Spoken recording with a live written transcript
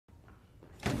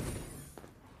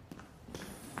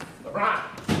LeBron!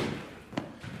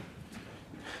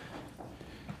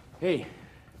 Hey.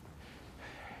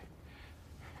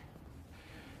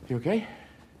 You okay?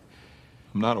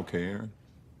 I'm not okay, Aaron.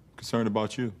 I'm concerned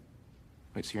about you.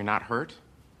 Wait, so you're not hurt?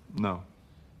 No.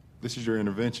 This is your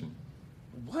intervention.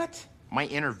 What? My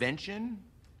intervention?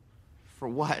 For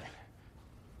what?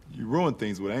 You ruined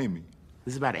things with Amy.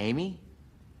 This is about Amy?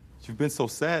 You've been so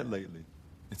sad lately.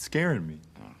 It's scaring me.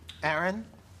 Aaron,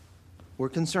 we're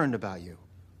concerned about you.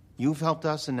 You've helped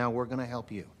us, and now we're going to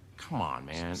help you. Come on,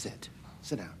 man. Sit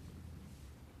down.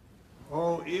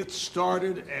 Oh, it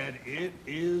started and it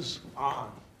is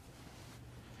on.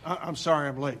 I'm sorry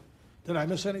I'm late. Did I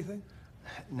miss anything?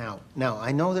 Now,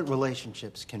 I know that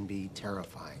relationships can be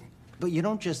terrifying, but you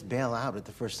don't just bail out at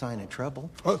the first sign of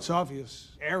trouble. Oh, it's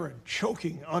obvious. Aaron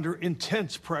choking under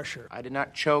intense pressure. I did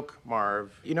not choke,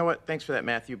 Marv. You know what? Thanks for that,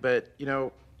 Matthew, but,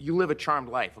 you live a charmed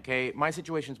life, okay? My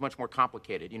situation's much more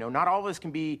complicated. Not all of us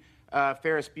can be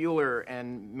Ferris Bueller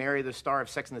and marry the star of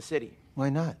Sex and the City. Why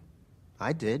not?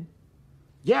 I did.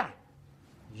 Yeah,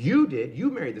 you did.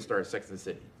 You married the star of Sex and the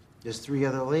City. There's 3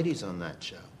 other ladies on that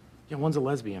show. Yeah, one's a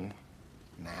lesbian.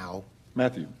 Now?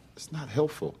 Matthew, it's not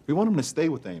helpful. We want him to stay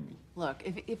with Amy. Look,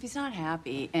 if he's not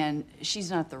happy and she's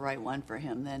not the right one for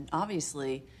him, then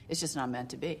obviously it's just not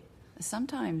meant to be.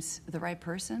 Sometimes the right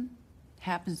person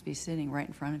happens to be sitting right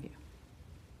in front of you.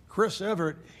 Chris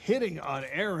Everett hitting on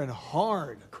Aaron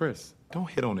hard. Chris, don't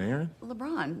hit on Aaron.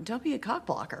 LeBron, don't be a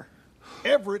cockblocker.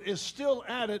 Everett is still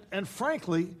at it, and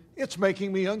frankly, it's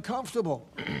making me uncomfortable.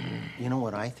 You know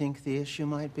what I think the issue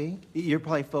might be? You're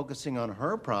probably focusing on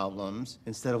her problems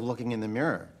instead of looking in the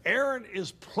mirror. Aaron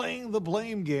is playing the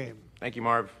blame game. Thank you,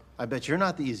 Marv. I bet you're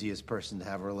not the easiest person to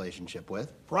have a relationship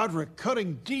with. Broderick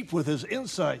cutting deep with his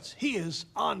insights. He is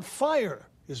on fire.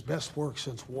 His best work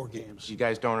since War Games. You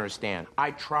guys don't understand.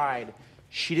 I tried.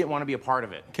 She didn't want to be a part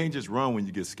of it. Can't just run when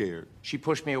you get scared. She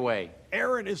pushed me away.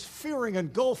 Aaron is fearing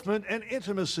engulfment and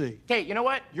intimacy. Okay, you know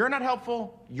what? You're not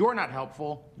helpful. You're not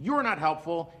helpful. You're not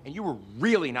helpful. And you were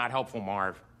really not helpful,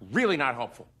 Marv. Really not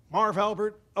helpful. Marv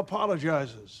Albert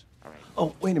apologizes. All right.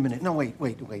 Oh, wait a minute. No, wait,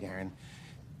 Aaron.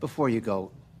 Before you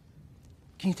go,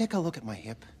 can you take a look at my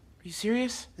hip? Are you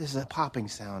serious? There's a popping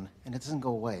sound, and it doesn't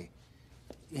go away.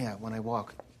 Yeah, when I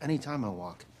walk. Anytime I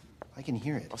walk. I can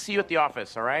hear it. I'll see you at the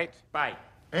office, all right? Bye.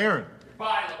 Aaron!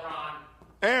 Bye, LeBron.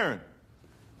 Aaron!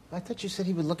 I thought you said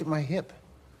he would look at my hip.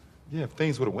 Yeah, if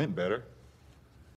things would have went better.